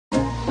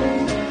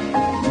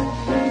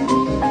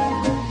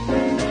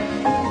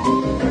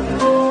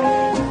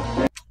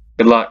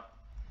Good luck.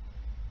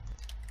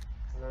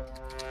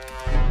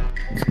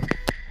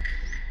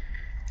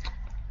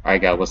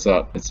 Alright guys, what's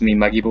up? It's me,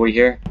 Muggy Boy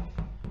here.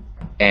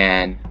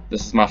 And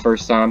this is my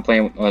first time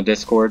playing on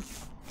Discord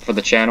for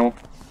the channel.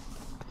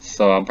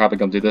 So I'm probably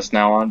going to do this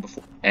now on.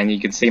 And you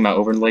can see my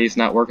overlays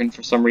not working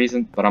for some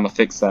reason. But I'm going to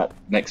fix that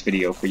next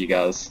video for you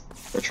guys.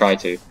 Or try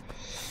to.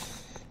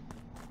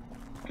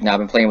 Now I've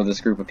been playing with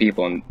this group of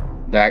people and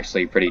they're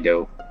actually pretty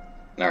dope.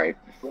 Alright.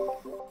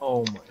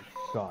 Oh my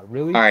god,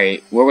 really?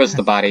 Alright, where was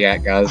the body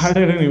at, guys? I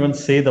didn't even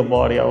see the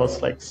body. I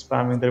was like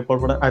spamming the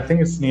report, but I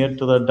think it's near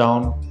to the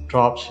down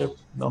dropship.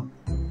 No,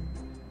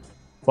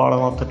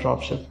 bottom of the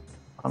dropship.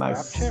 And I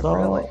saw,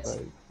 really?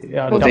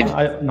 yeah,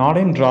 Well, not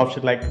in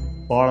dropship, like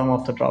bottom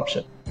of the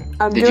dropship.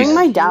 I'm Did doing you-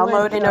 my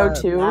download in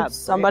O2. lab,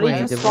 Somebody right?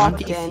 just Did one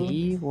walked in.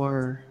 DC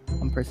or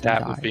one person That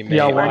died? would be me.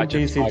 Yeah, I one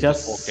just DC walked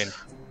just. in.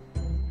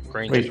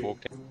 Green Wait. just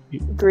walked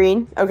in.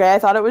 Green. Okay, I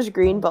thought it was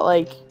green, but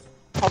like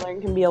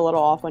coloring can be a little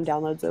off when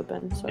download's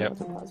open, so Yep. it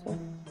wasn't positive.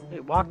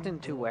 Wait, walked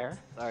into where?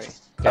 Sorry.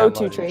 O2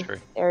 Downloaded tree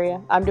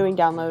area. I'm doing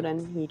download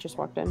and he just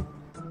walked in.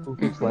 Who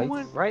fixed Who lights?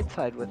 went right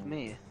side with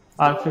me?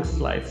 I fixed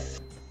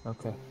lights.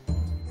 Okay.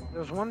 There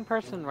was one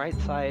person right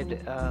side,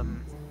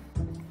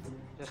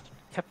 just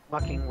kept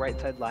mucking right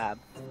side lab.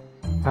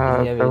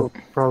 Yeah, That was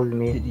probably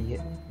me.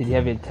 Did he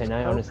have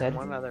antennae on his head?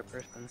 One other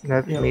person.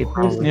 That's Yeah, me who's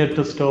probably. near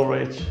to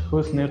storage?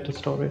 Who's near to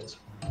storage?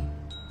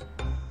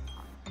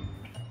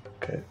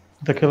 Okay,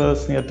 the killer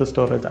is near to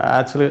storage. I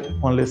actually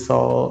only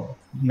saw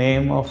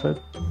name of it,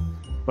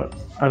 but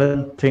I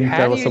didn't think How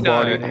there do was you a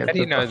body know? near How do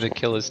you to know the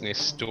killer's near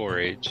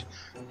storage?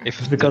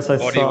 If because the I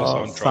body was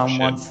saw on dropship.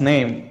 someone's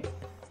name.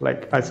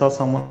 Like I saw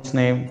someone's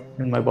name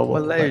in my bubble.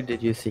 What layer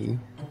did you see?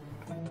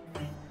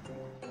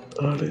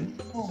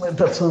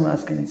 That's what I'm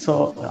asking.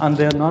 So, and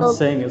they're not Oh.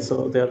 saying it,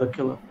 so they're the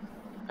killer.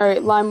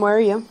 Alright, Lime, where are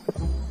you?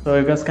 So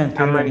you guys can I'm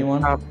kill in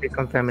anyone. top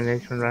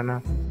decontamination right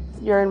now.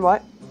 You're in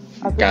what?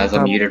 Up Guys, here?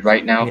 I'm muted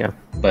right now. Yeah.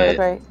 But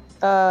Okay.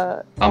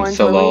 I'm Orange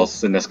so Lily,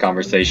 lost in this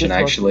conversation,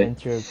 Just actually. want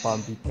to enter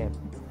Palm Beach camp.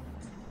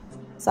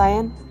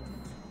 Cyan,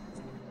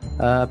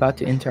 About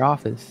to enter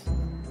office.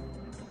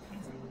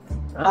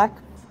 Black.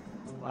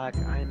 Black,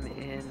 I'm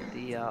in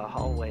the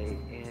hallway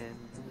in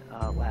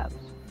labs.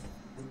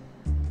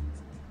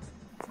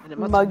 And it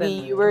must have Muggy,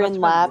 been- you were it in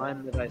must lab?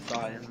 have been Lime that I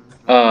saw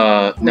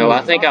him. No,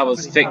 I think I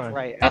was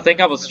Right. I think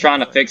I was trying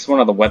to fix one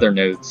of the weather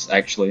nodes,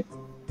 actually.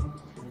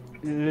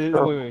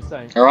 Wait,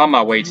 sorry. Or on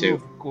my way to.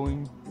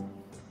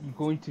 You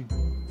going to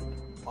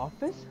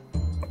office?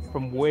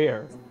 From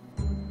where?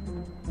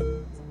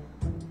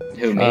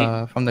 Who,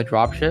 me? From the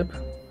dropship?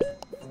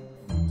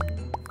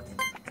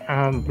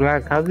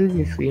 Black, how did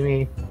you see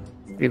me?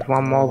 If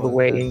I'm all the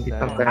way in that's,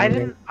 I decontamination.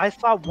 didn't. I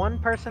saw one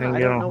person. Then I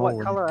you're don't on know what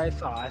hold. color I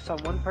saw. I saw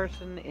one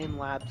person in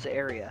labs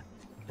area.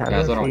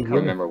 Guys, I don't see you.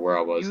 remember where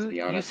I was, to be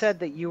You honest. said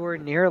that you were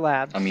near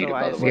labs. I'm muted, so by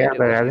I the assumed way. Yeah, it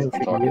but was I you. didn't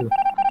see you.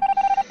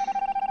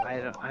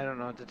 I don't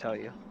know what to tell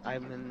you.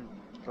 I'm in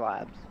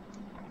labs.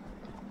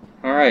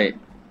 Alright.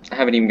 I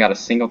haven't even got a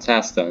single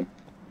task done.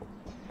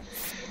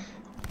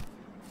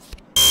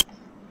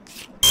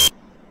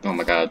 Oh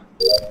my god.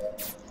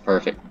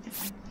 Perfect.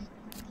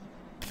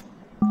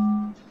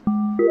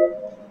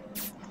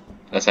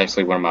 That's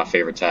actually one of my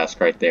favorite tasks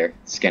right there.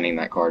 Scanning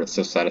that card, it's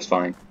so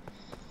satisfying.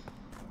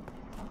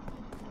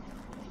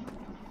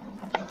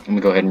 I'm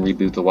gonna go ahead and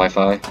reboot the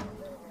Wi-Fi.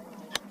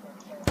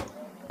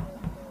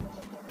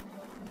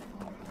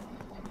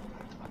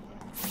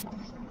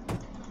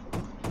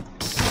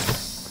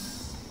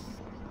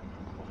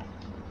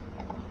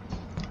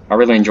 I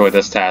really enjoy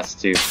this task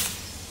too.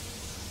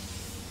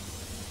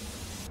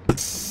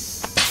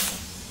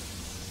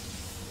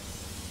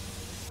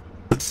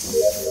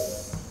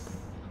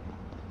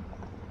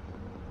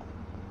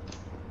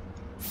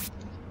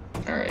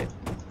 Alright.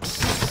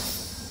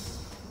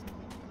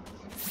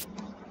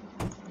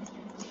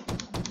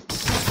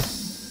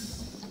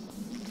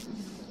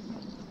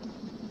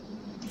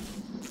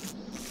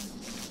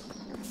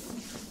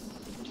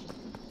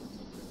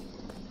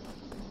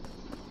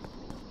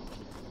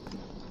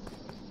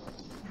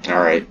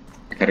 Alright,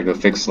 I gotta go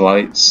fix the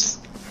lights.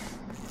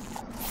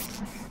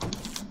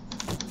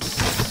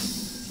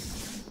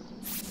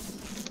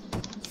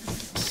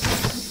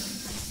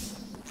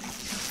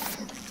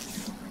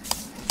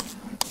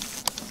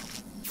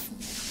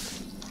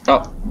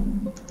 Oh,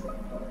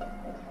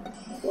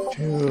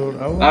 Dude,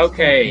 I was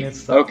okay, thinking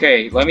it's the-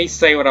 okay, let me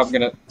say what I'm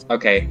gonna...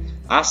 Okay,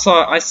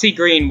 I see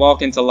Green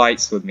walk into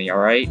lights with me,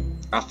 alright?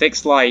 I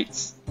fix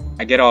lights,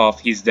 I get off,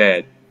 he's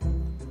dead.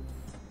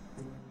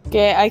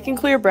 Okay, I can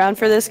clear Brown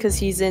for this because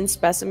he's in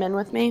Specimen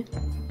with me.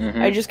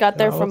 Mm-hmm. I just got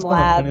there Yeah, I from was gonna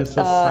lab. finish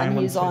the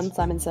Simon He's on Says.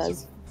 Simon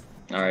Says.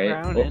 Alright.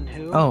 Brown Well, and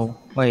who? Oh,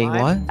 wait,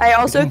 Lime? what? I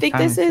also What do you think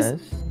mean this Simon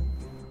is says?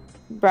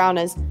 Brown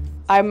is.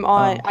 I'm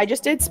on. Oh. I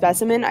just did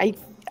Specimen.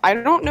 I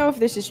don't know if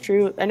this is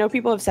true. I know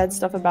people have said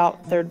stuff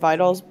about Third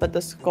Vitals, but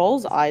the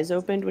skull's eyes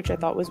opened, which I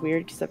thought was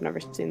weird because I've never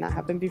seen that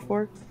happen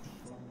before.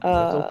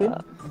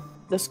 open?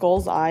 The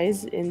skull's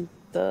eyes in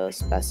the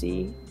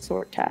Speci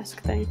sort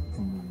task thing.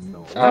 No.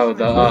 Oh,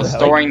 the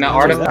storing the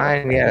article.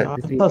 Cyan, yeah.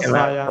 I saw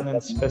Cyan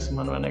and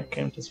Specimen when I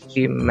came to He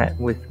Specimen. met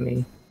with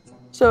me.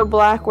 So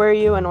Black, where are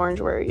you? And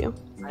Orange, where are you?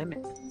 I'm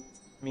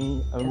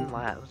Me, in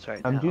labs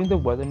right I'm now. doing the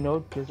weather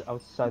node just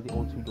outside the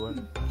O2 door.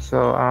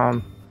 So, I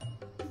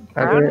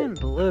Brown gotta, and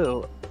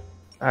blue.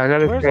 I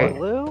gotta Where's say,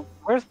 blue?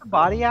 Where's the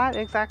body at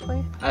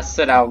exactly? I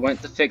said I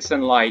went to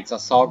fixing lights. I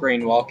saw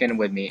Green walk in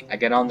with me. I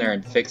get on there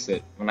and fix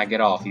it. When I get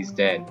off, he's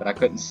dead. But I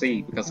couldn't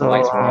see because the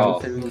lights were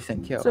off. It's a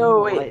recent kill.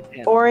 So wait, Light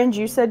panel. Orange,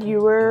 you said you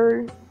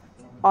were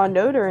on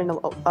node or in the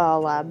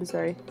lab?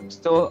 Sorry. I'm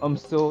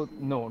still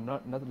no,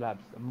 not the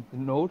labs. I'm the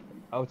node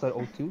outside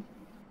O2.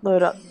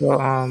 Load up.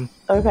 so,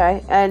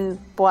 Okay. And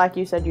Black,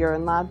 you said you're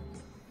in lab.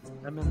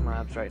 I'm in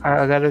labs right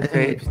now. I gotta I think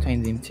say, it's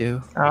between them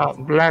two.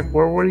 Black,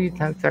 where were you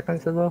 10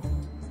 seconds ago?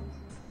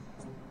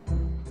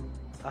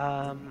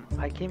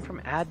 I came from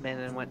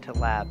admin and went to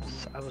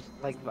labs. I was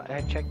like,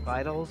 I checked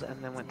vitals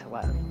and then went to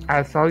labs.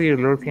 I saw you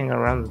lurking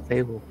around the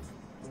table.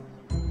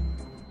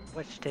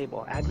 Which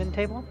table? Admin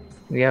table?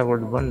 Yeah, where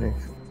the button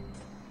is.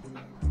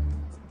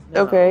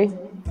 No, Okay.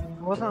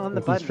 I wasn't on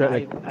the Was he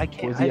button. straight, I like,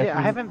 can't. was he I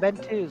actually- haven't been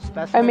to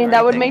specimen. I mean, or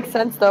that would anything. make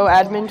sense though.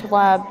 Admin to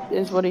lab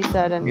is what he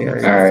said, and Yeah,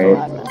 it's yeah. still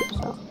Alright.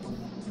 admin, so.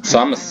 So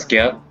I'm a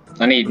skip.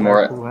 I need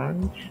more.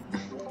 Orange?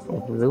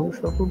 Or blue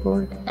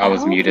self-report? I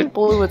was don't muted. think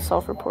Blue would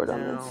self-report on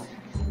No. this.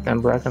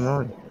 And black and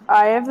orange.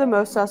 I have the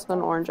most sus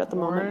on Orange at the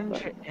moment.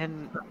 Orange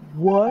and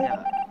What?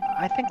 yeah,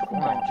 I think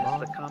orange is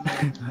the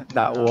common.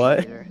 That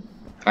what? denominator.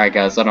 Alright,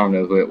 guys, I don't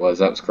know who it was.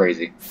 That was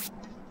crazy.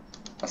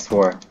 I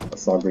swore I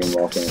saw Green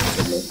walk in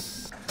with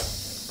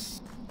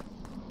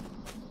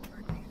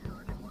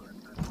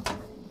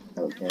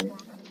me. Okay.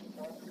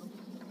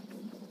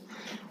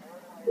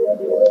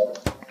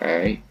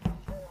 Alright.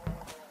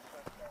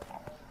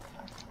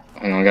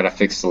 And I gotta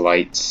fix the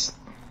lights.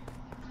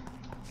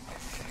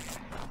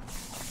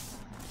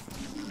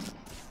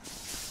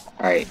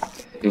 Alright,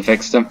 who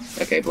fixed them?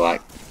 Okay,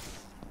 Black.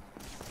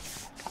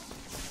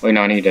 Wait,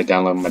 no, I need to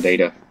download my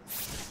data.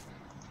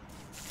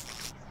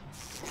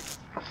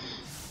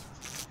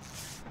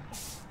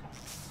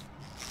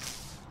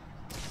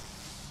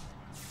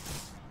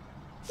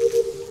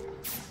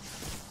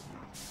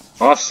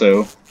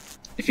 Also,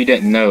 if you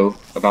didn't know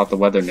about the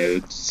weather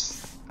nodes,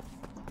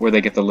 where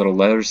they get the little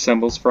letter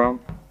symbols from,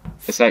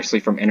 it's actually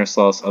from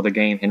Interslaw's other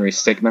game, Henry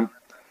Stigman.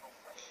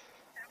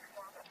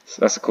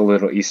 So that's a cool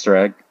little Easter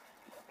egg.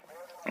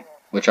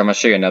 Which I'm going to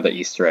show you another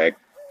Easter egg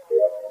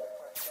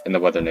in the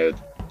weather node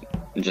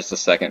in just a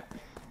second.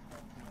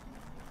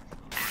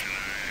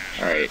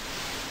 Alright.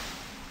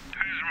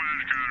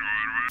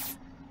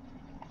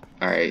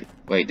 Alright,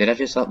 wait, did I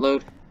just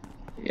upload?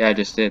 Yeah, I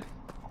just did.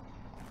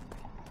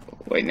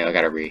 Wait, no, I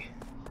gotta re.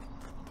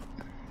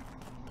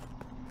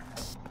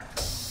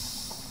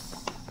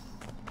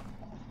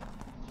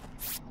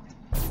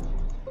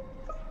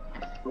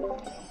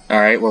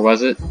 Alright, where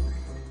was it?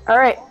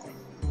 Alright.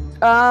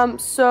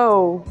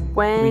 So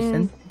when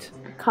Recent.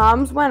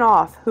 comms went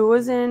off, who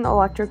was in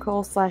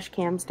electrical /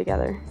 cams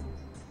together?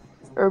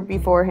 Or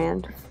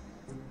beforehand?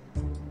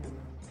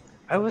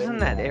 I was in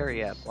that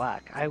area,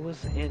 Black. I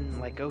was in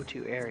like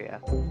O2 area.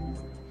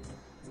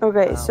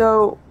 Okay,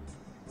 so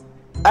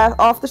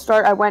off the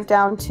start, I went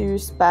down to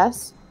Spec.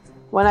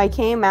 When I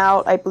came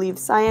out, I believe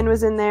Cyan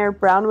was in there,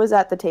 Brown was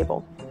at the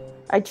table.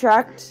 I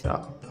checked,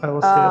 Yeah, I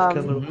was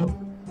AFK Lulu.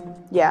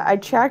 yeah, I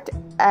checked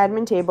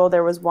admin table.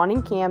 There was 1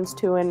 in cams,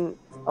 2 in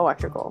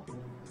electrical.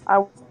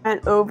 I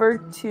went over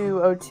to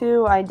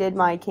O2, I did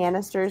my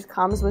canisters.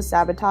 Comms was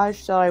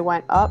sabotaged, so I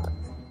went up,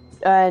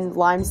 and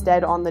Lime's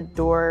dead on the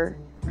door,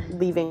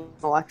 leaving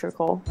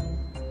electrical.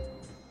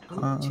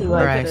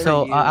 Alright,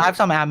 so I have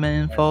some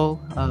admin info.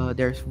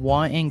 There's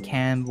 1 in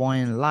cam, 1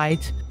 in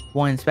light,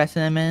 1 in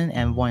specimen,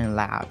 and 1 in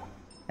lab.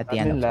 At the I'm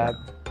end in of lab.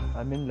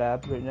 I'm in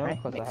lab right now Right,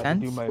 because makes I have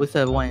to sense. do my. What's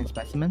the 1 in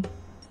specimen?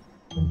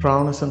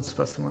 Brown is in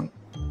Specimen.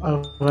 I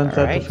went there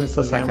to Alright, finish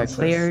so the you guys are assignments.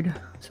 cleared.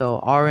 So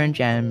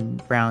orange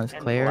and brown is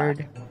And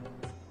cleared.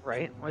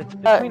 Right? Well, it's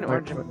between where-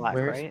 orange and black,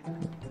 where's- right?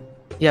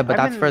 Yeah, but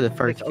I'm that's in, for the like,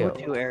 first kill.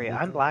 O2 area.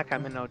 I'm black.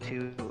 I'm in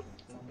O2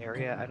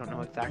 area. I don't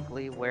know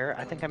exactly where.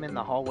 I think I'm in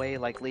the hallway,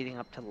 like leading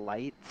up to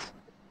lights.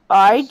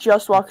 I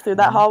just walked through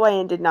that hallway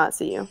and did not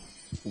see you.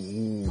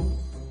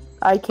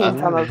 I came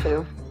from Uh,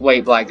 O2.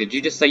 Wait, Black, did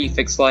you just say you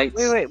fixed lights?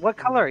 Wait. What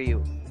color are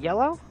you?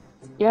 Yellow?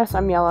 Yes,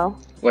 I'm yellow.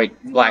 Wait,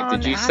 Black,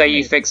 did you say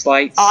you admin. fixed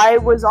lights? I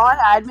was on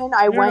admin.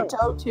 I No. went to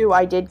O2.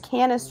 I did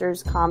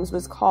canisters. Comms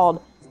was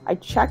called. I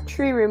checked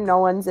tree room. No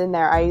one's in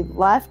there. I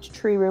left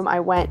tree room. I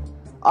went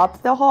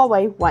up the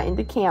hallway. Went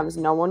into cams.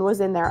 No one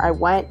was in there. I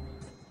went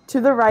to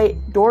the right.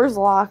 Doors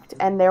locked,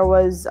 and there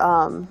was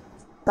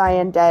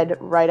Cyan dead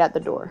right at the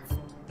door.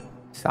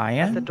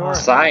 Cyan? At the door.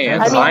 Cyan.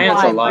 I mean, Cyan's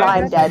Lime, alive.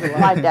 Lime dead.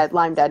 Lime dead.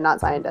 Lime dead. Not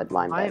Cyan dead.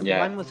 Lime dead. Yeah.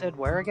 Mine was dead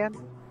where again?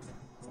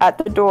 At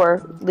the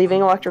door,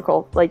 leaving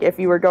electrical. Like if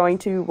you were going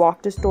to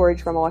walk to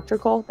storage from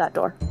electrical, that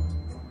door.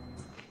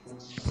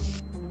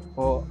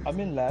 Well, I'm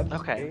in labs.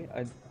 Okay.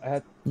 I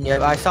had.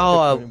 Yeah, I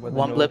saw With the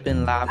one node. blip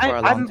in lab for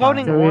a long I'm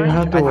voting time. Yeah, we orange.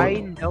 have to but vote. I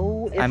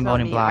know it's I'm not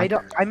voting me. black.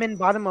 I'm in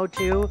bottom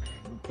O2.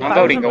 If I'm I was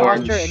voting an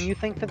imposter orange. and you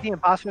think that the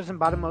imposter's in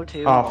bottom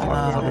O2, Oh,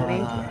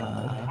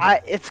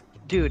 fuck.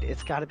 dude,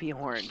 it's gotta be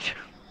orange.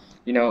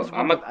 You know,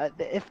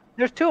 If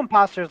there's 2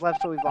 imposters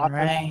left, so we've lost.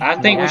 Alright. I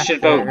think we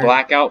should vote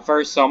blackout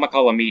first, so I'm gonna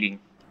call a meeting.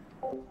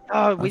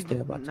 Oh,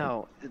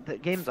 No. The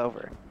game's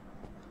over.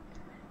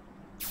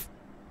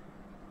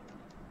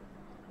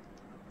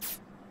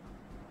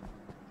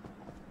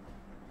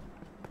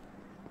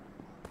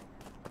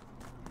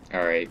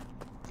 Alright.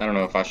 I don't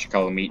know if I should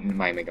call a meeting. It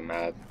might make him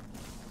mad.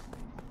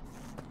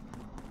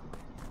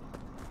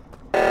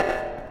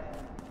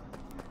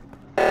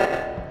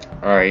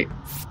 Alright.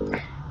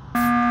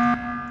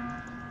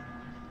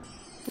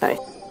 Nice.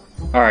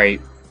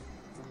 Alright.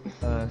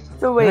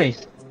 So wait,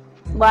 Nice.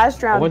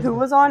 last round, What- who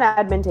was on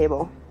admin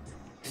table?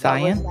 That was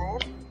Cyan? Cyan?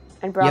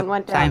 And Brown Yep,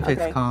 went Cyan down.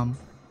 fixed Okay. com.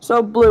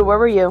 So Blue, where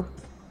were you?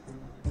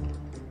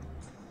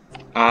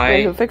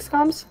 Wait, who fixed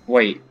comms?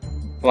 Wait.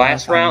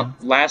 Last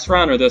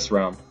round or this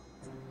round?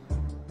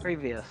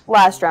 Previous.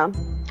 Last round.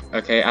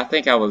 Okay, I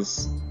think I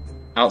was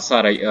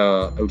outside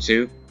of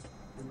O2.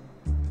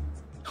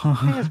 I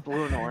think it's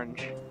blue and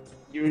orange.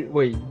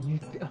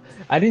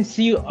 I didn't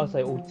see you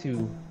outside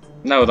O2.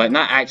 No, like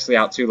not actually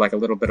out to like a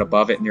little bit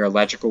above it near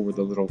electrical where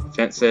the little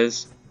fence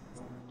is.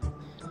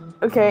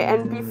 Okay,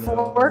 and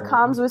before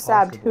comms was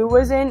stabbed, who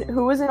was in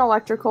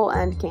electrical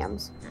and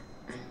cams?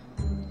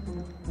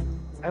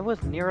 I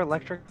was near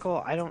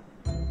electrical. I don't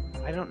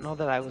know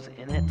that I was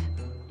in it.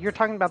 You're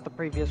talking about the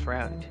previous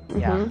round.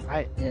 Yeah.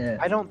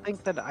 I don't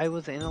think that I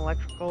was in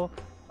electrical.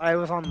 I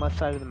was on left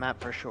side of the map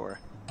for sure.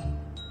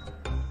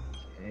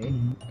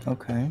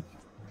 Okay.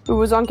 Who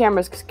was on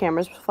cameras? Because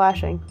cameras were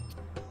flashing.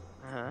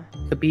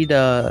 Could be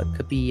Lime.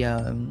 Could be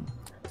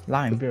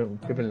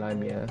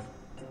Lime, yeah.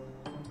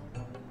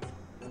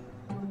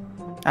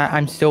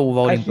 I'm still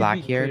voting should black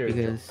be here clear.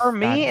 because For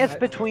me, that's- it's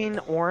between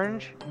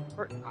orange.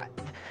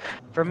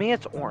 For me,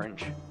 it's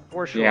orange.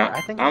 For sure. Yeah,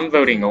 I think I'm it's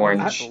voting between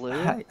orange. blue.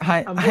 I'm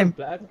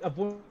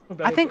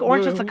I think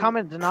orange is the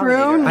common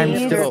denominator. Crew I'm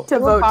needs still- to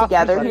vote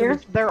together here.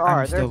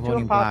 There's still 2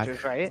 voting black.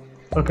 imposters, right?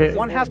 Okay,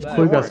 One has to who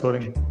be you guys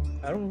orange. voting?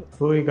 I don't.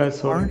 Who are you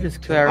guys Orange voting? is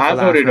clear I for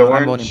last voted round. I'm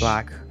orange. voting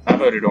black. I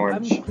voted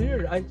orange. I'm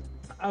clear. I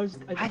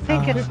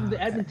think it's- from the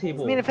admin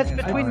table. I mean, if it's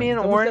between me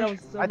and Someone said orange,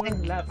 I someone think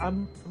in lab.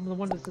 I'm the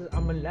one that says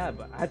I'm in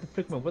lab. I had to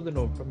flick my weather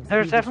node from. the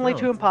there's previous definitely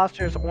 2 round.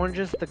 imposters. Orange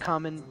is the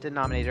common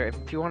denominator.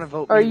 If you want to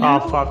vote Are me, you- Ah,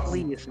 fuck.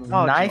 please.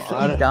 Nicely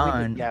we did-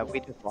 done. Yeah, we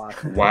just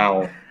lost.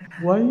 Wow.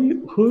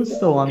 Who's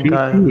the one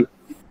guy?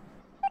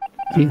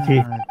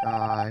 GG. Oh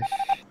gosh.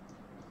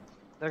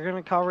 They're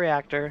gonna call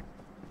reactor.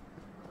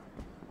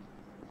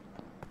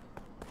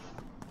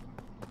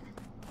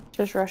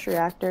 Just rush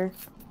reactor.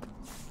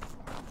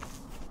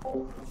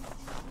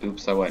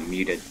 Oops, I wasn't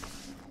muted.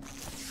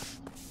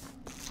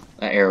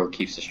 That arrow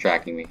keeps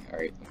distracting me.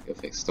 Alright, let me go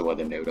fix the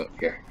weather node up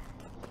here.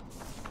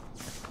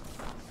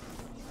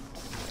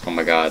 Oh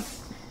my god.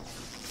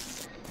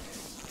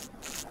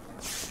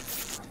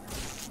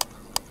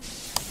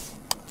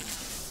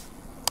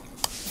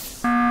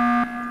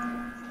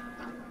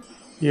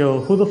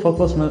 Yo, who the fuck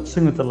was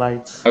messing with the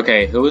lights?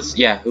 Okay, who's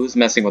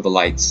messing with the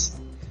lights?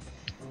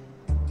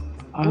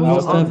 I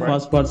was on there right.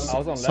 first, but I was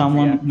on left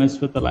someone reactor.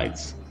 messed with the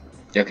lights.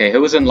 Okay, who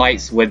was in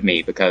lights with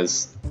me?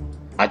 Because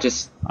I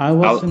I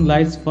was in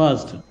lights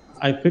first.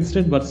 I fixed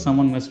it, but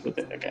someone messed with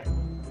it again.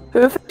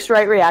 Who fixed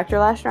right reactor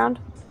last round?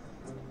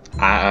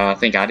 I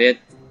think I did.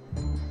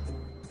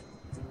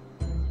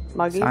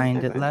 Muggy?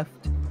 Signed it Okay. left.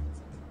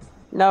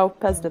 No,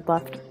 Pez did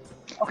left.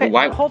 Okay,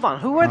 Why- hold on.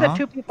 Who are the Huh?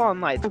 2 people on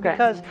lights? Okay.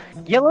 Because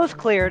yellow's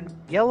cleared.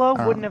 Yellow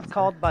Oh. wouldn't have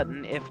called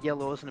button if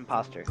yellow was an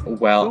imposter.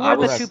 Well, Who I are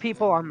the was 2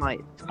 people on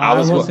lights? I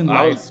was in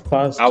I was- lights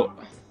first.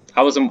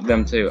 I was on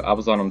them too. I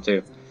was on them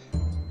too.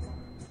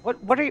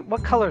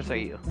 What colors are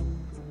you?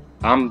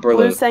 I'm Blue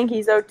blue. saying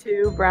he's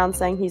O2, Brown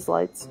saying he's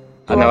lights.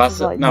 Who No, I else is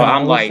said lights? no. I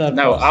I'm was light. there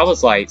No, first. I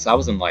was lights. I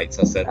was in lights.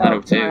 I said not Oh,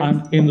 O2. sorry.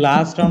 And in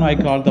last round, I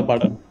called the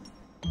button.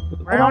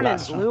 Brown and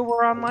last blue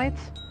were on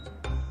lights?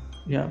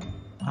 Yeah.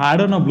 I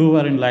don't know blue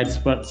were in lights,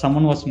 but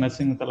someone was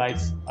messing with the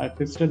lights. I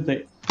fixed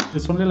it.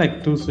 There's only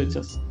like 2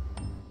 switches.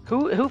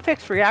 Who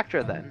fixed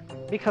reactor then?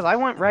 Because I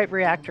went right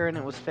reactor and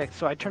it was fixed,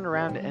 so I turned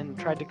around and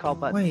tried to call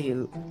button. Wait,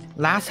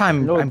 last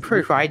time No, I'm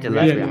pretty sure I did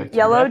left yeah. reactor.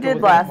 Yellow Reactor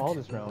did was left. all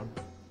this round.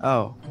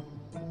 Oh.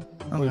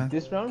 Okay. Wait,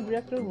 this round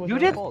reactor was You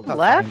not did called. Thought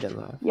left? Cyan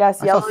did left.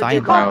 Yes, I yellow saw did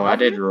Cyan left. No, I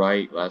did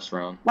right last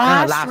round.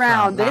 Last last round.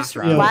 round, This last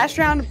round. last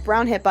round,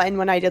 Brown hit button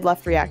when I did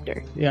left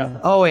reactor. Yeah.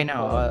 Oh wait,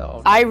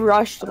 no. I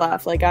rushed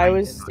left, like I I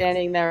was did not.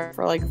 standing there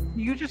for like.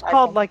 You just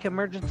called like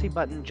emergency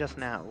button just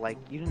now. Like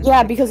you didn't. Yeah,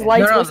 fix because it.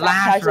 lights no, was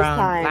last Tasha's round.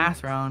 time.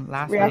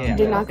 Last Reactor round.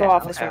 did not go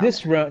off this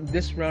okay. round.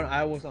 This round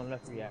I was on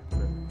left reactor.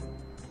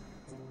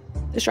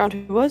 This round,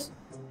 who was?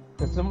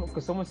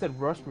 Cause someone said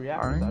rush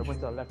reactor, so I Orange? went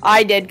to the left.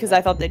 I did because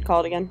I thought they'd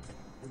call it again.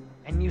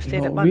 And you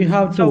stayed No, at button. we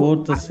have to So,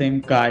 vote the same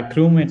guy.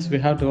 Crewmates, we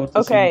have to vote the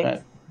Okay. same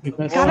guy.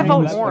 Because You gotta someone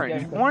vote messed with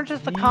orange. the- Orange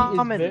is the He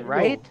common, very-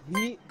 right?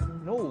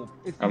 No,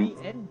 it's Um, me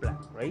and black,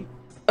 right?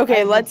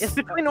 Okay, let's It's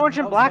between orange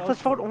and black.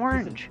 Let's vote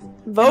orange.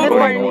 vote I'm voting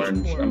orange,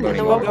 orange. I'm and voting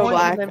then we'll orange. go Orange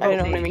black. and then I vote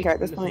don't me. even care at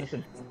this point.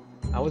 Listen.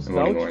 I was I'm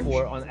voting vouched orange.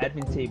 for on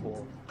admin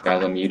table.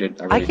 Guys, I'm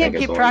muted. I I really can't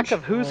think keep it's track orange.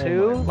 of who's Oh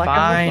who. my Like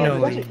I'm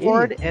looking Finally. at the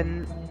board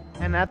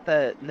and at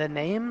the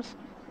names,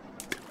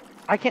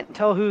 I can't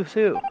tell who's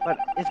who. But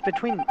it's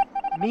between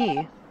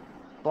me,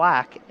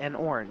 black, and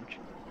orange.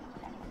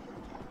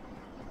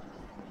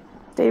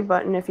 Save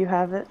button if you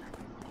have it.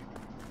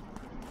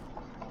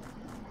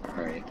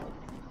 Alright.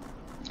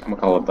 I'm gonna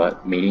call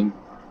a meeting,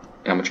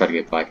 and I'm gonna try to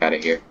get Black out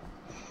of here.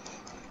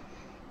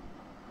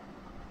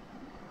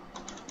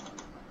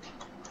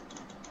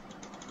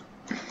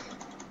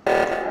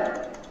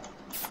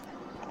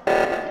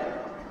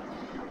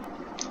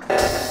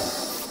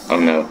 Oh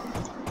no.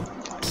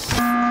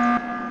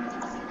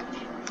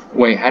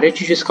 Wait, how did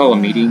you just call a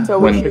meeting So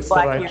we when should Fix the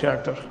Black right here.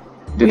 reactor.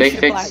 did We they should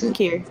fix Black it?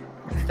 here.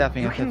 It's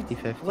definitely You a can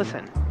 50-50.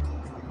 listen.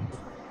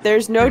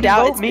 There's no you can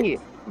doubt vote it's me.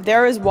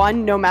 there is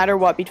one no matter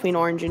what between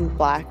orange and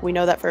black. We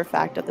know that for a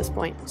fact at this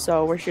point.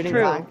 So we're shooting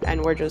True. black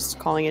and we're just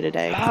calling it a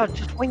day. Oh,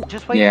 just wait.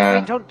 Just wait. Yeah.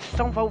 Wait,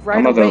 don't vote right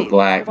I'm gonna away. vote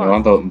Black. Hold No, on.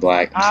 I'm voting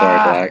Black. I'm Ah.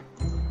 sorry, Black.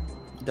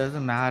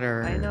 Doesn't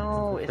matter. I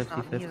know, it's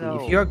not me, 50-50.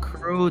 though. If you're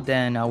crew,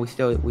 then we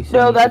still No, need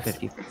that's-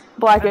 50.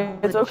 Black,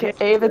 it's okay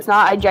if it's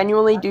not. I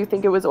genuinely do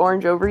think it was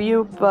orange over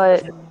you,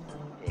 but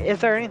Is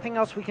there anything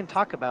else we can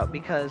talk about?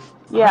 Because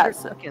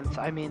Yes. 100 seconds.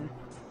 I mean,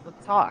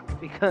 let's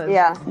talk because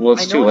yeah. Well,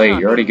 it's I know too it's late. not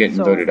You're already me, getting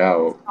so- voted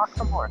out. talk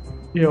some more.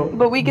 Yo,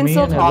 But we can me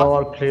still and talk. Elo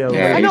are clear.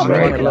 Yeah, Like, I know, me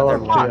but and we Elo are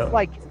can Talk, clear.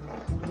 like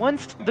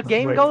once the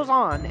game Wait. goes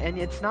on and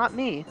it's not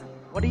me,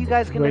 what are you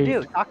guys gonna Wait.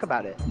 do? Talk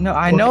about it. No,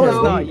 I know Okay,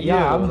 it's not you.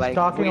 yeah, I'm like,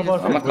 talking we about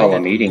just- I'm gonna call a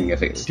meeting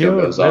if it still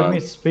Dude, goes let on. me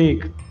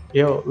speak.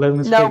 Yo, let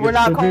me speak. No, we're It's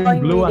not between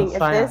calling blue and meeting. If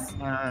cyan. this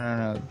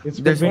No. It's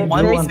There's between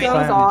one blue this and goes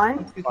cyan.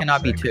 on, It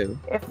cannot be two.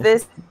 if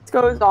this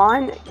goes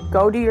on,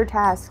 go do your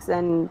tasks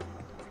and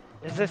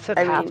Is this a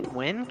I task mean-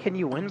 win? Can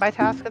you win by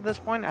task at this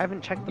point? I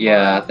haven't checked. The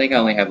Yeah, I box. think I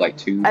only have like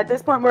 2. at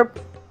this point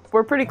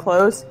we're pretty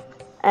close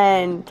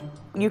and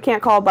you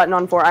can't call a button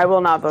on 4. I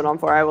will not vote on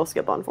 4. I will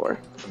skip on 4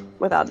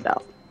 without a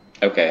doubt.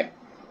 Okay.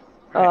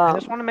 I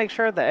just want to make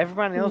sure that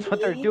everybody knows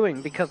what they're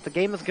doing because the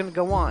game is gonna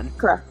go on.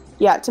 Correct.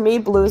 Yeah, to me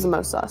blue is the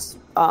most sus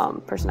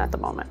person at the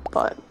moment,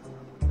 but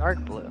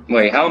Dark blue.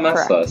 Wait, how am I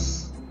Correct.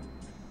 sus?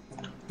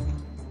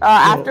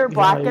 after Yo,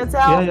 black yeah, gets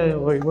out, Yeah,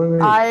 wait.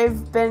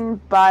 I've been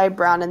by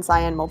brown and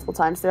cyan multiple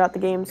times throughout the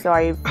game, so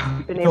I've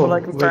been able to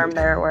Yo, confirm wait.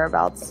 their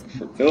whereabouts.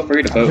 Feel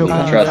free to vote Yo, me.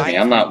 can you Trust guys- me,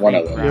 I'm not one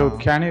of them. Yo,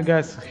 can you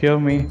guys hear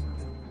me?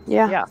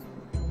 Yeah. Yeah.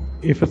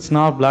 If it's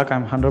not black,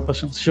 I'm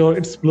 100% sure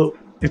it's blue.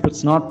 If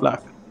it's not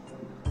black,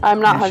 I'm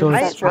not I'm sure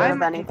 100% sure I'm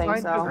of anything,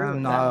 inclined to so agree.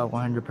 I'm not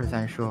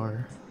 100%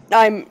 sure.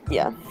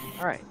 yeah.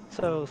 All right.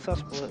 So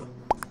sus blue.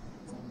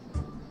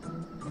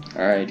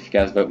 Alright, if you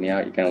guys vote me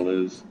out, you're gonna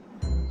lose.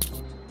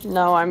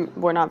 No,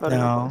 we're not voting.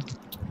 No.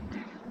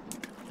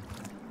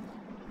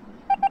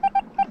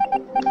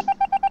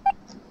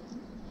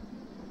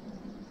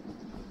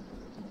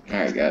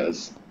 Alright,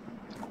 guys.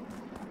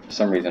 For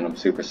some reason, I'm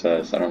super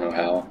sus. I don't know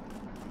how.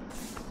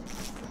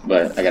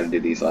 But I gotta do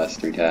these last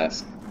 3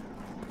 tasks.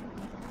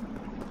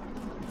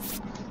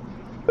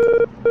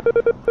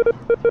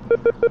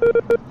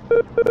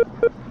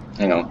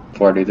 Hang on,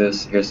 before I do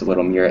this, here's a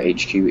little Mira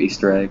HQ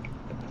Easter egg.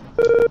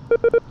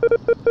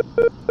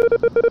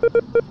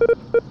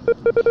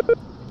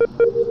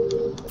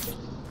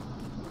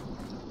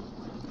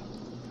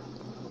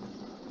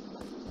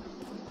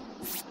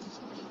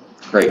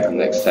 Great, the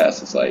next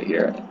task is right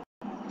here.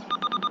 At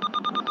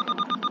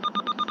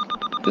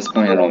this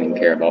point, I don't even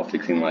care about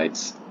fixing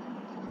lights.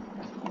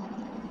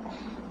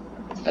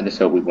 I just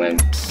hope we win.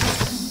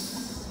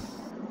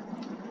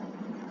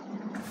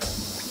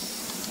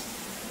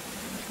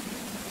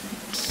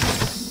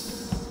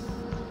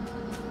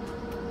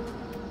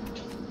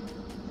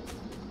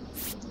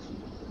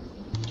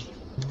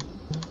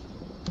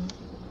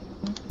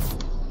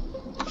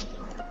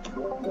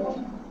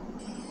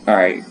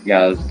 Alright,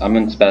 guys, I'm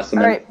in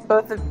specimen. Alright,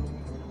 both of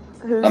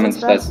who's I'm in in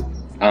spec?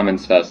 I'm in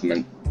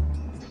specimen.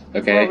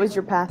 Okay. What was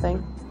your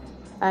pathing?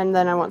 And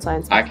then I want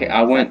science. I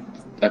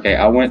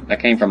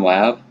came from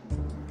lab.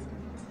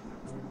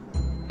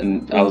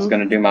 And I was Mhm.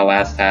 gonna do my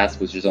last task,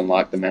 which is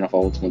unlock the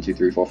manifolds 1, 2,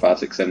 3, 4, 5,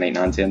 6, 7, 8,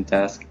 9, 10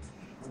 task.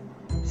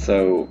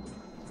 So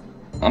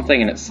I'm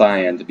thinking it's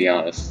cyan, to be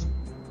honest.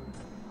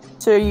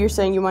 So you're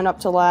saying you went up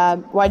to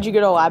lab. Why'd you go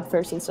to lab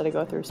first instead of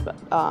go through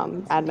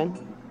admin?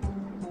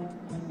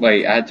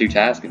 Wait, I had 2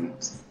 tasks in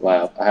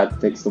lab. I had to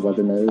fix the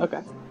weather node. Okay.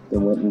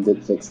 Then went and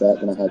did fix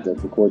that. Then I had to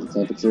record the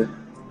temperature.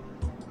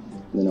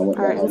 And then I went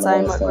Alright, and and had my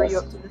Cyan, last what were you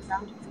task. up to this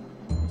round?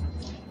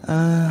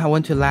 I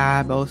went to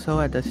lab also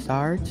at the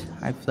start.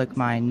 I flicked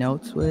my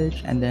note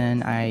switch and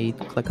then I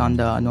click on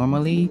the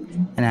normally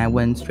and I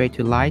went straight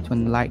to light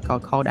when the light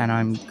got called and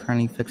I'm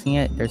currently fixing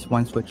it. There's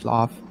one switch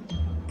off.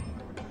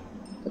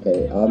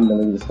 Okay, I'm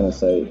really just gonna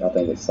say I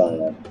think it's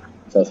cyan.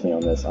 Trust me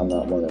on this, I'm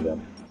not one of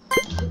them.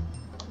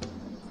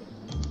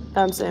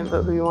 I'm saying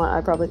vote who you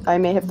want. I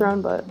may have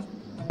thrown, but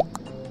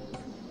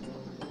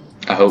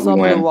I hope we some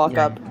win. will walk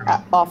up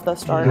off the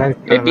start.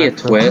 It'd be a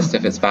twist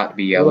if it's about to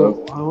be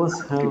yellow. I was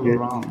hell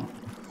wrong.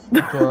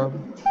 Well,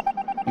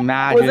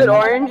 Imagine. Was it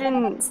orange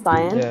and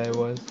cyan? yeah, it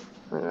was.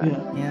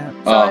 Yeah. Yeah.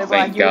 Oh, Sorry, thank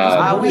Black, you were just-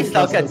 God. We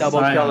suck at Just double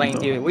cyan, killing, though.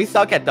 dude. We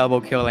suck at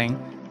double killing.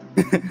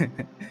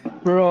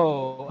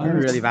 Bro, We're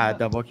really bad at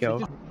double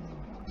kill.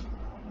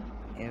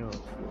 Ew.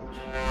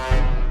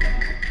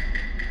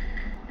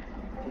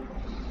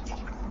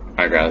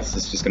 Alright guys,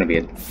 this is just gonna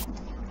be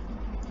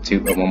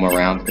one more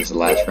round because the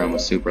last round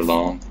was super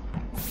long.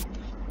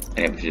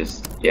 And it was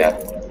just, yeah,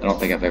 I don't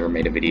think I've ever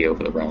made a video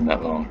with a round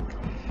that long.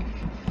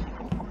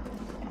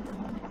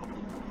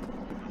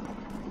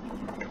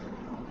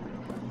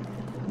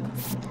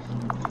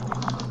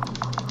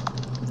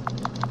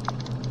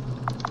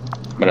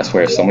 But I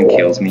swear, if someone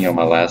kills me on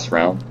my last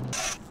round,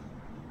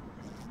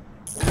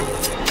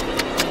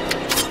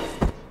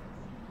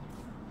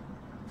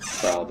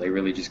 bro, they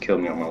really just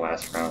killed me on my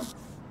last round.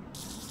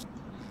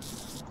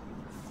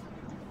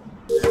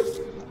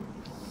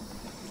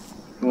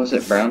 Who was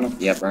it, Brown?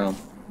 Yeah, Brown.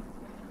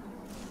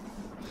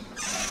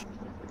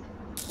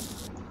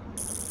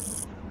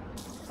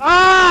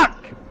 Fuck!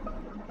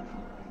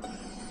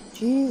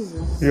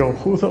 Jesus. Yo,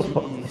 who the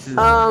fuck? Jesus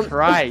Um,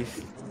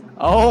 Christ.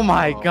 Oh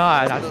my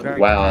god, that's very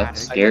Wow, bad. that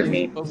scared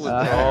me. Oh,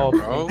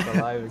 bro. Pink's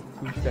alive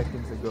 2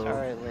 seconds ago.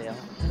 Sorry, Leo.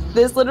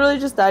 This literally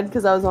just died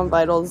because I was on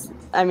vitals.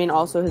 I mean,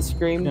 also his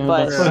scream, Yeah,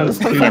 but. that's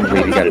what I can't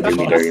believe you gotta do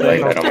me dirty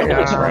like that on my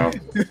last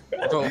round.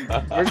 So,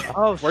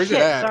 Oh where's shit,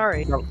 it at?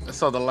 sorry.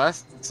 so the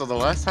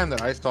last time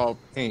that I saw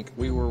Pink,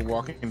 we were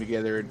walking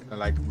together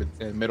like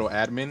in middle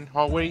admin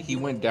hallway. He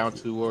went down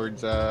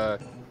towards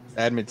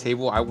admin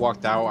table. I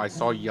walked out. I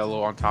saw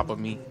yellow on top of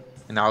me,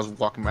 and I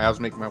was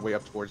making my way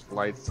up towards the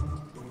lights.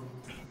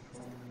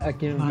 I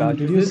can vouch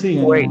Did for you this.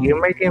 see? Wait, you're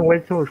making way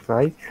towards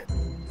lights?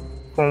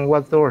 From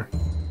what door?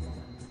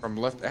 From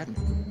left admin.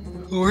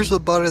 Where's the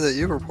body that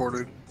you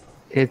reported?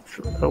 It's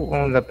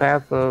on the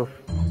path of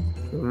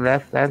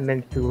left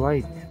admin to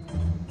lights.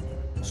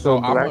 So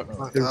black.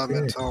 I'm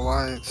into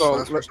white. So,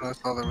 Last person I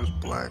saw there was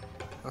black.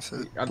 That's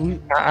it.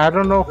 I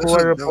don't know who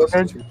I That was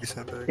reported.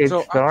 2% back. It's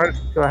So, dark,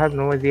 so I have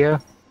no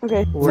idea.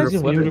 Okay.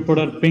 You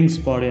reported Pink's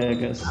body, I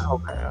guess.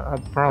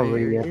 Okay, probably,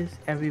 Where yeah. is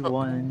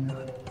everyone?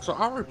 So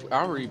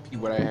I'll repeat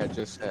what I had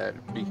just said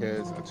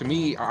because to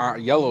me,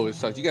 yellow is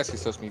such. You guys can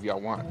suss me if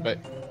y'all want, but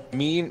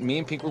me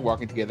and Pink were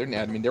walking together in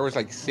admin. There was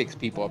like 6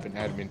 people up in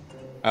admin.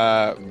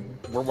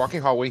 We're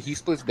walking hallway. He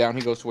splits down.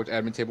 He goes towards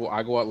admin table.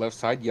 I go out left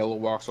side. Yellow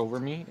walks over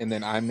me, and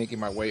then I'm making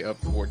my way up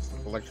towards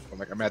electrical.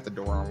 Like I'm at the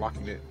door,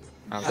 unlocking it.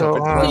 So,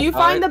 So you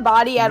find the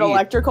body at me-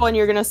 electrical and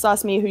you're gonna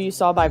suss me who you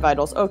saw by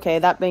vitals. Okay,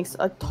 that makes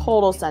a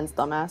total sense,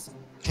 dumbass.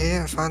 He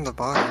didn't find the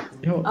body.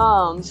 Yo,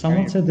 So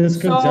someone said this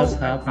could just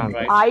happen,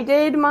 right? I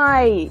did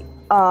my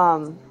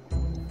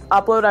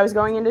upload. I was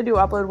going in to do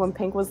upload when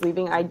Pink was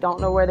leaving. I don't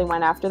know where they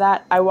went after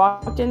that. I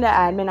walked into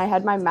admin. I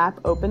had my map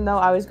open though.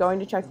 I was going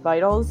to check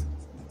vitals.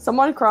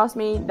 Someone crossed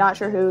me, not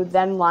sure who,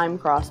 then Lime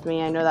crossed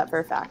me. I know that for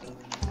a fact.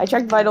 I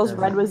checked vitals,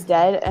 Red was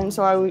dead, and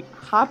so I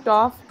hopped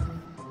off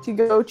to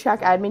go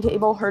check admin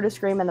table, heard a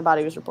scream, and the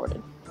body was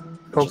reported.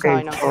 Which is how I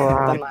okay, know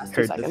so, the last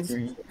 2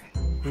 seconds.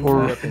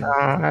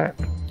 for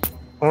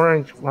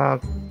Orange,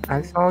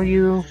 I saw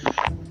you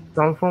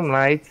come from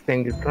lights,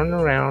 then you turn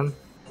around,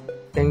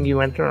 then you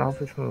enter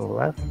office from the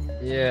left.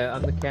 Yeah,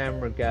 I'm the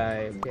camera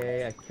guy,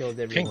 okay? I killed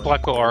everyone. Pink,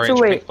 black, or orange.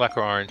 So wait. Pink, black,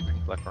 or orange.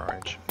 Pink, black, or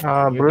orange.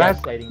 You're Black,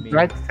 gaslighting me.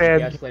 Black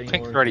said Gaslighting Pink's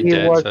orange. already He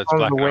dead, was so it's on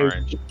black the or way.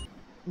 orange.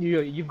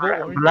 You vote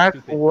orange. Black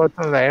stupid. was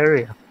on the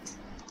area.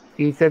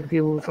 He said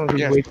he was on his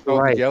Yeah, way to so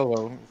light.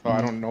 yellow. So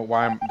I don't know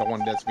why I'm the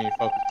one that's being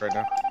focused right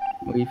now.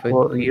 We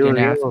Well, you're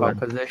didn't ask yellow. about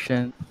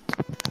position.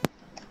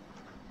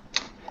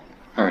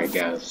 Alright,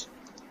 guys.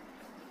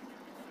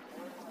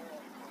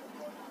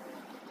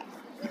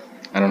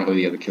 I don't know who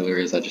the other killer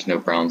is, I just know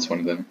Brown's one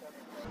of them.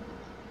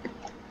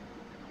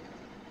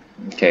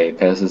 Okay,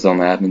 Pez is on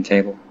the admin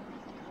table.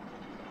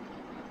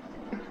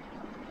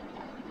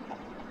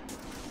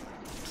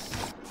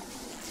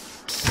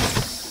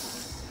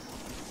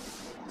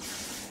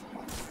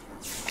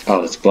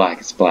 Oh, it's black,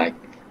 it's black.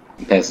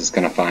 Pez is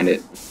gonna find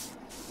it.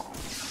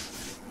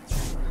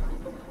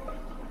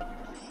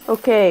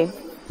 Okay.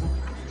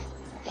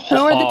 Who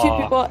are the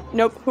 2 people?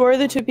 Nope. Who are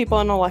the 2 people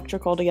in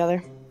electrical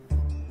together?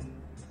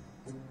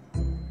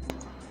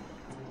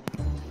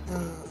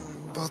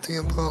 Both the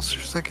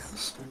imposters, I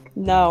guess.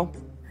 No.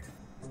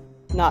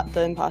 Not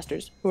the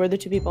imposters. Who are the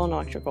 2 people in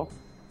electrical?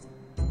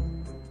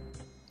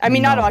 I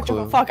mean, not No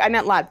electrical. clue. Fuck, I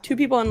meant lab. 2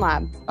 people in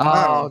lab.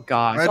 Oh I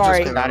god. just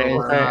Sorry. came That is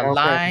over. Okay.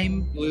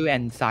 lime, blue,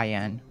 and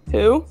cyan.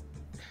 Who?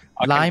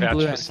 I can Lime, vouch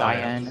blue, for and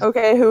cyan.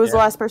 Okay, who was the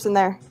last person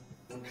there?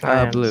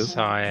 Blue.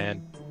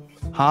 Cyan.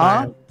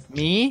 Huh?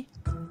 Me?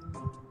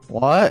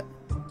 What?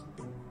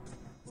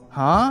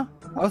 Huh?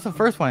 I was the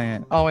first one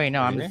in. Oh wait,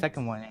 no, I'm the Really?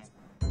 second one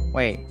in.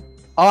 Wait.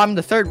 Oh, I'm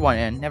the third one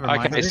in. Never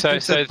mind. Okay, so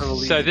this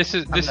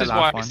is I'm the why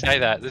last I one. say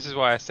that. This is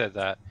why I said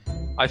that.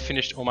 I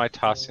finished all my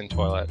tasks in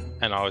toilet,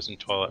 and I was in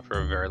toilet for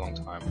a very long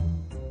time,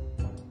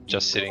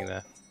 just sitting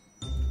there.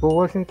 Who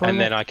was in toilet? And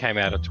then I came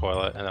out of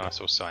toilet, and then I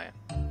saw Cyan.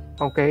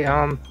 Okay,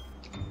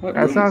 What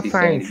That's room not is he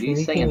saying? science. Did he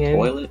say Sneaking in in.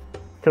 toilet?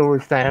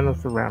 towards the end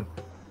of the round.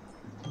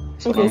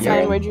 Okay,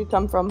 Yeah. so where'd you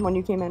come from when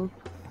you came in?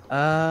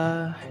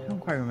 I don't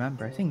quite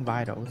remember. I think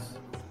vitals.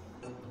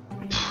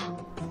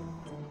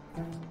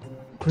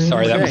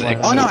 Sorry, that was Oh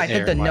excellent. no, I did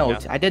air the in my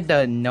notes. mouth. I did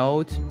the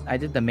notes. I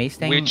did the mace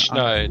thing. Which on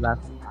the node?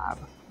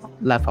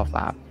 left of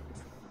lab.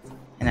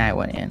 And I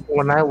went in.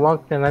 When I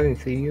walked in, I didn't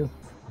see you.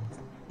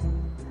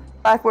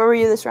 Black, where were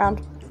you this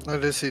round? I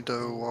did see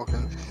Doe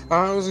walking.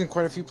 I was in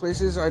quite a few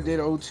places. I did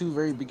O2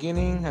 very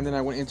beginning, and then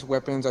I went into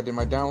weapons. I did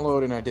my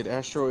download, and I did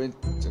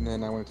asteroids, and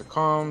then I went to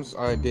comms.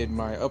 I did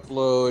my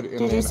upload. And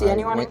Did you see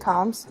anyone in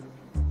comms?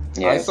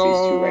 Yeah, I I see these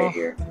saw- two right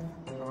here.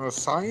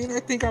 Cyan,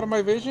 I think, out of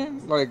my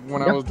vision, like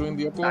when I Yep. was doing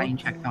the Ryan upload.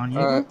 checked on you.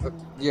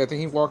 Yeah, I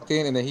think he walked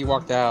in and then he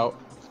walked out.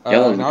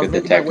 Yellow's And a I was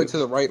good making my way detective. to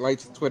the right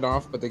lights twin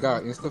off, but they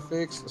got insta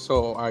fixed,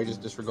 so I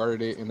just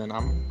disregarded it, and then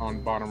I'm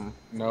on bottom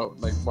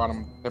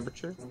bottom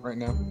temperature right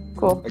now.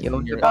 Cool. Like, Yo,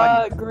 near-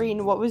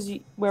 Green, what was you?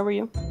 Where were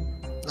you?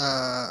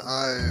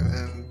 I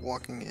am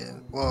walking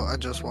in. Well, I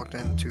just walked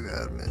into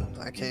admin.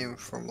 I came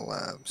from the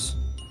labs.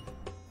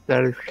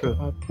 That is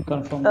true.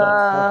 Confirm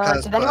that.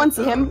 Pass Did anyone by,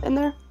 see him in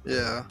there?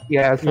 Yeah.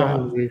 Yeah, I saw Yeah.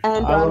 him leave.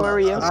 And I Brown, was- where were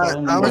you? I Where's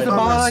was the by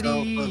myself,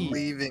 body? but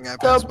leaving, I So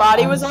passed by.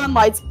 body was on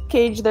lights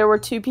cage. There were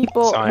two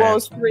people. Cyan. Well, it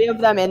was three of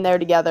them in there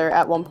together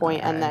at one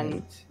point, and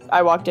then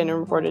I walked in and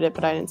reported it,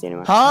 but I didn't see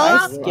anyone. Huh?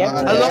 I skipped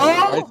Hello? it. Hello?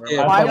 I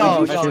skipped. Why I would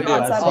you forgot shoot to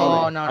on skip. seven?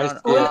 Oh no I no.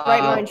 skipped. Who in the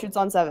right Uh, mind shoots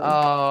on seven?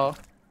 Oh.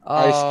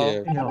 I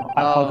skipped. You know,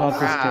 I forgot to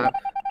crap. skip.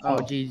 Oh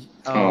geez.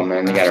 Oh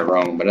man, they got it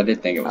wrong, but I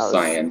did think it was That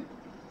was- Cyan.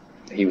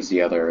 He was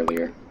the other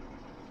earlier.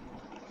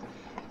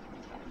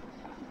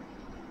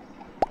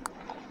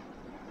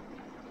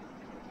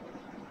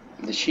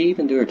 Did she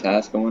even do her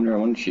task? I wonder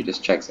if she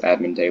just checks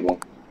admin table.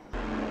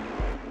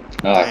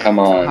 Oh, come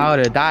on. How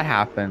did that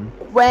happen?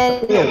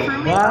 When Yeah, your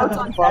crewmate that- votes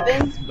on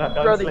seven, that's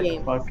throw the like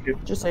game. fuck it.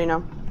 Just so you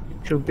know.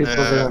 Two people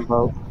Yeah. didn't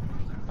vote.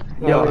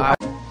 Yo,